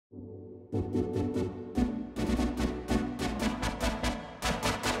We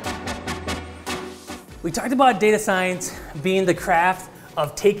talked about data science being the craft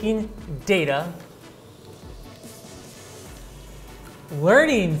of taking data,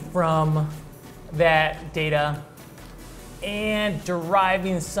 learning from that data, and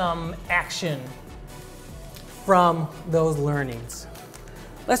deriving some action from those learnings.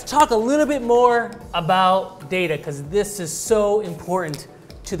 Let's talk a little bit more about data, because this is so important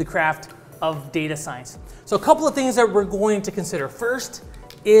to the craft of data science. So a couple of things that we're going to consider. First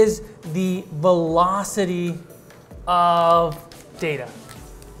is the velocity of data.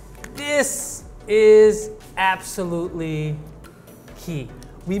 This is absolutely key.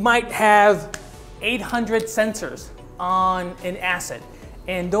 We might have 800 sensors on an asset,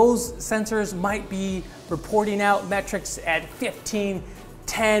 and those sensors might be reporting out metrics at 15,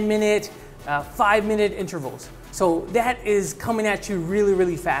 10-minute, 5-minute intervals. So that is coming at you really,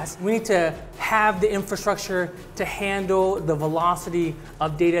 really fast. We need to have the infrastructure to handle the velocity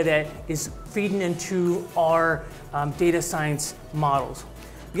of data that is feeding into our data science models.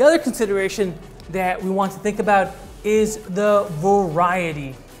 The other consideration that we want to think about is the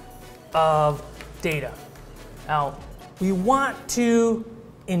variety of data. Now, we want to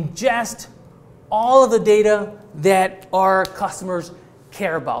ingest all of the data that our customers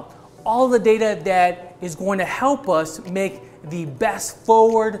care about, all the data that is going to help us make the best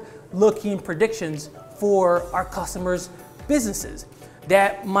forward-looking predictions for our customers' businesses.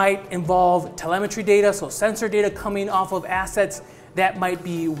 That might involve telemetry data, so sensor data coming off of assets. That might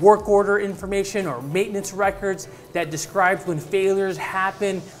be work order information or maintenance records that describes when failures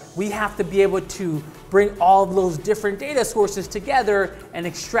happen. We have to be able to bring all of those different data sources together and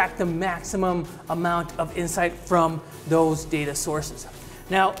extract the maximum amount of insight from those data sources.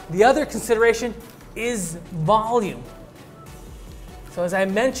 Now, the other consideration is volume. So as I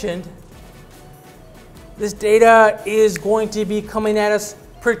mentioned, this data is going to be coming at us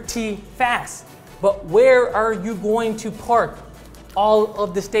pretty fast. But where are you going to park all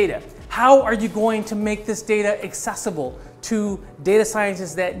of this data? How are you going to make this data accessible to data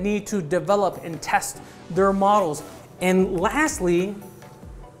scientists that need to develop and test their models? And lastly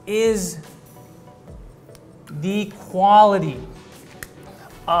is the quality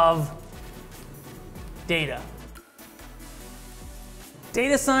of data.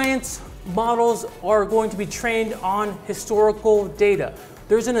 Data science models are going to be trained on historical data.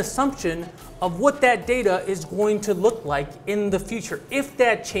 There's an assumption of what that data is going to look like in the future. If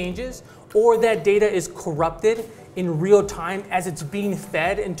that changes or that data is corrupted in real time as it's being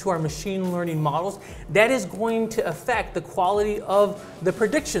fed into our machine learning models, that is going to affect the quality of the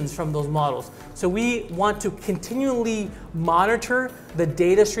predictions from those models. So we want to continually monitor the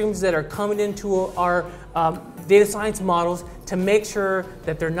data streams that are coming into our data science models to make sure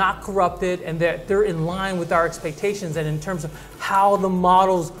that they're not corrupted and that they're in line with our expectations and in terms of how the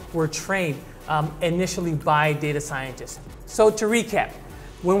models were trained initially by data scientists. So to recap,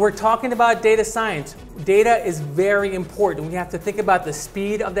 when we're talking about data science, data is very important. We have to think about the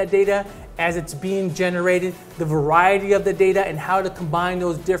speed of that data as it's being generated, the variety of the data, and how to combine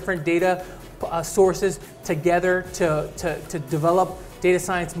those different data sources together to develop data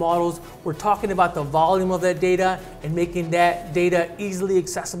science models. We're talking about the volume of that data and making that data easily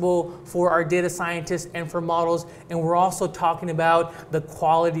accessible for our data scientists and for models. And we're also talking about the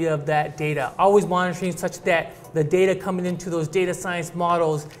quality of that data, always monitoring such that the data coming into those data science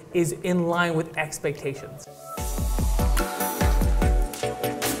models is in line with expectations.